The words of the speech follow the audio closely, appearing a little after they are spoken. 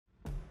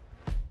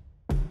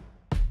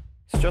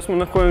Сейчас мы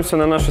находимся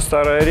на нашей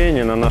старой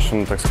арене, на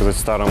нашем, так сказать,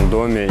 старом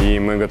доме, и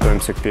мы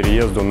готовимся к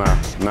переезду на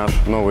наш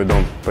новый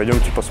дом.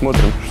 Пойдемте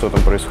посмотрим, что там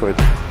происходит.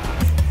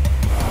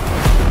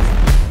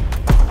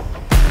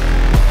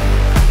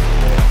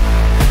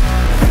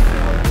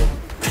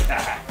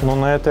 Ну,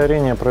 на этой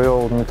арене я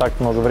провел не так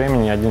много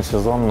времени, один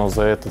сезон, но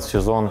за этот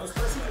сезон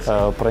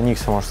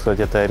проникся, можно сказать,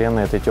 этой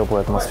ареной, этой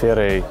теплой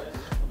атмосферой,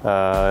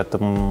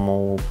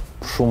 этому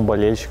шум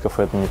болельщиков,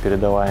 это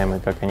непередаваемый,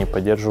 как они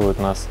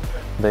поддерживают нас.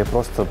 Да и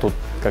просто тут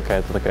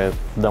какая-то такая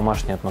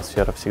домашняя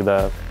атмосфера,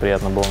 всегда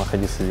приятно было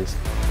находиться здесь.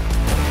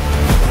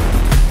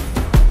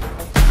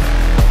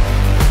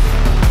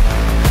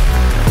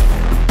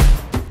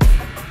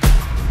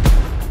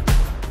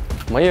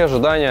 Мои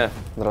ожидания,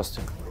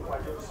 здравствуйте,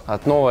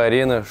 от новой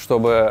арены,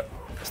 чтобы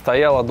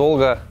стояла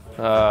долго,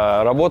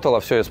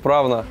 работала все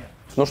исправно.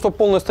 Ну, чтобы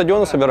полные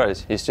стадионы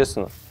собирались,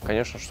 естественно,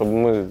 конечно, чтобы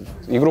мы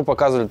игру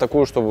показывали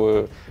такую,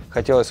 чтобы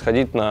хотелось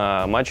ходить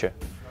на матчи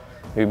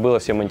и было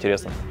всем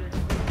интересно.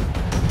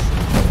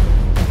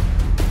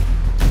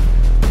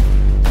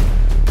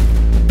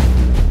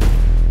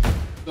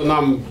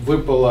 Нам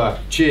выпала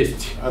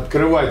честь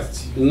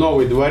открывать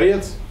новый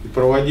дворец и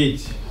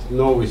проводить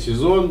новый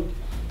сезон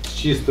с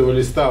чистого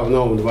листа в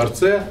новом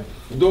дворце.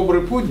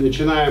 Добрый путь,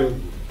 начинаем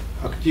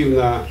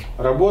активно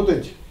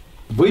работать.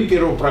 Вы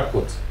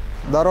первопроходцы.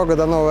 Дорога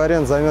до новой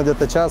арены займет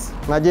где-то час.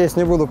 Надеюсь,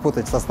 не буду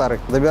путать со старой.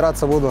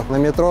 Добираться буду на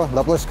метро,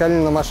 до площади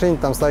Калинина на машине,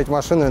 там ставить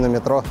машину и на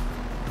метро.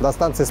 До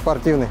станции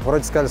Спортивной.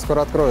 Вроде сказали,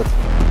 скоро откроют.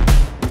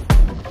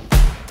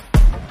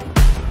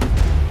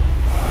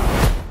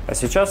 А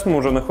сейчас мы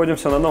уже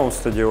находимся на новом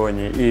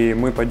стадионе, и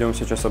мы пойдем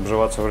сейчас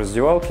обживаться в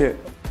раздевалке.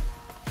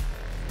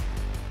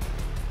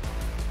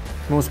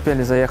 Мы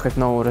успели заехать в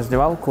новую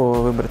раздевалку,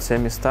 выбрать себе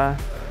места.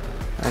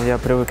 Я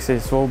привык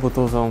сидеть с Вовой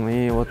Бутузовым,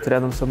 и вот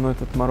рядом со мной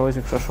тут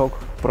Морозик, Шашок.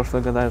 В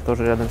прошлые года я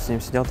тоже рядом с ним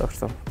сидел, так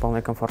что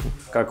вполне комфортно.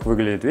 Как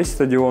выглядит весь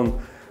стадион,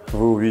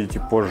 вы увидите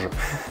позже.